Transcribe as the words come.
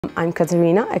I'm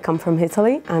Caterina, I come from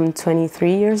Italy. I'm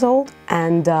 23 years old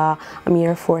and I'm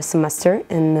here for a semester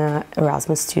in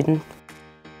Erasmus student.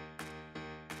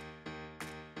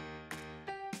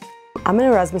 I'm an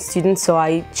Erasmus student, so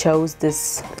I chose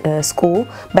this school,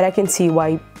 but I can see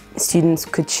why students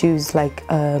could choose like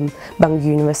Bangor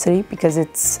University, because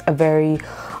it's a very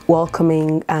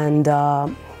welcoming and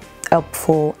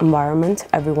helpful environment.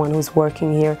 Everyone who's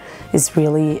working here is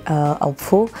really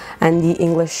helpful, and the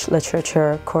English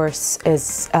literature course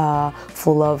is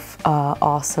full of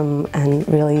awesome and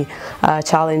really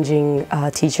challenging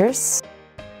teachers.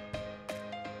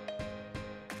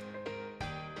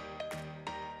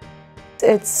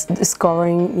 It's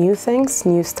discovering new things,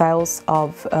 new styles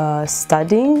of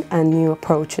studying and new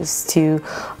approaches to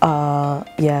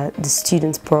the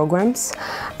students' programs,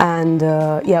 and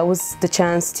it was the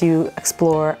chance to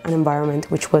explore an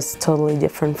environment which was totally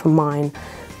different from mine,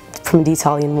 from the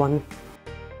Italian one.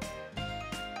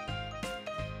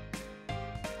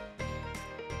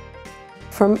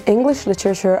 From English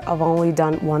literature, I've only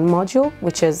done one module,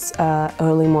 which is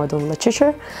early modern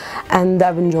literature, and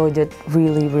I've enjoyed it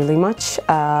really much.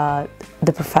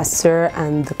 The professor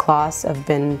and the class have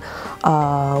been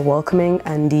welcoming,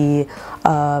 and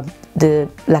the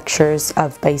lectures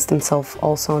have based themselves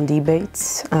also on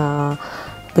debates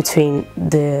between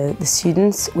the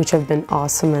students, which have been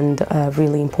awesome and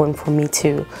really important for me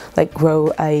to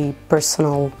grow a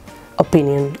personal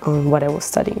opinion on what I was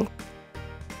studying.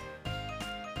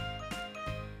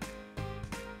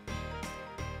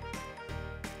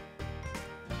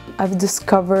 I've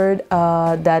discovered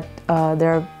that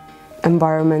there are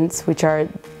environments which are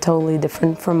totally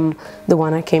different from the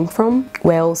one I came from.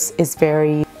 Wales is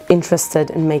very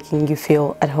interested in making you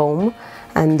feel at home,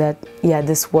 and that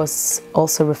this was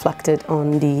also reflected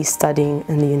on the studying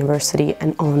in the university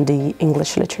and on the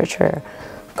English literature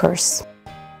course.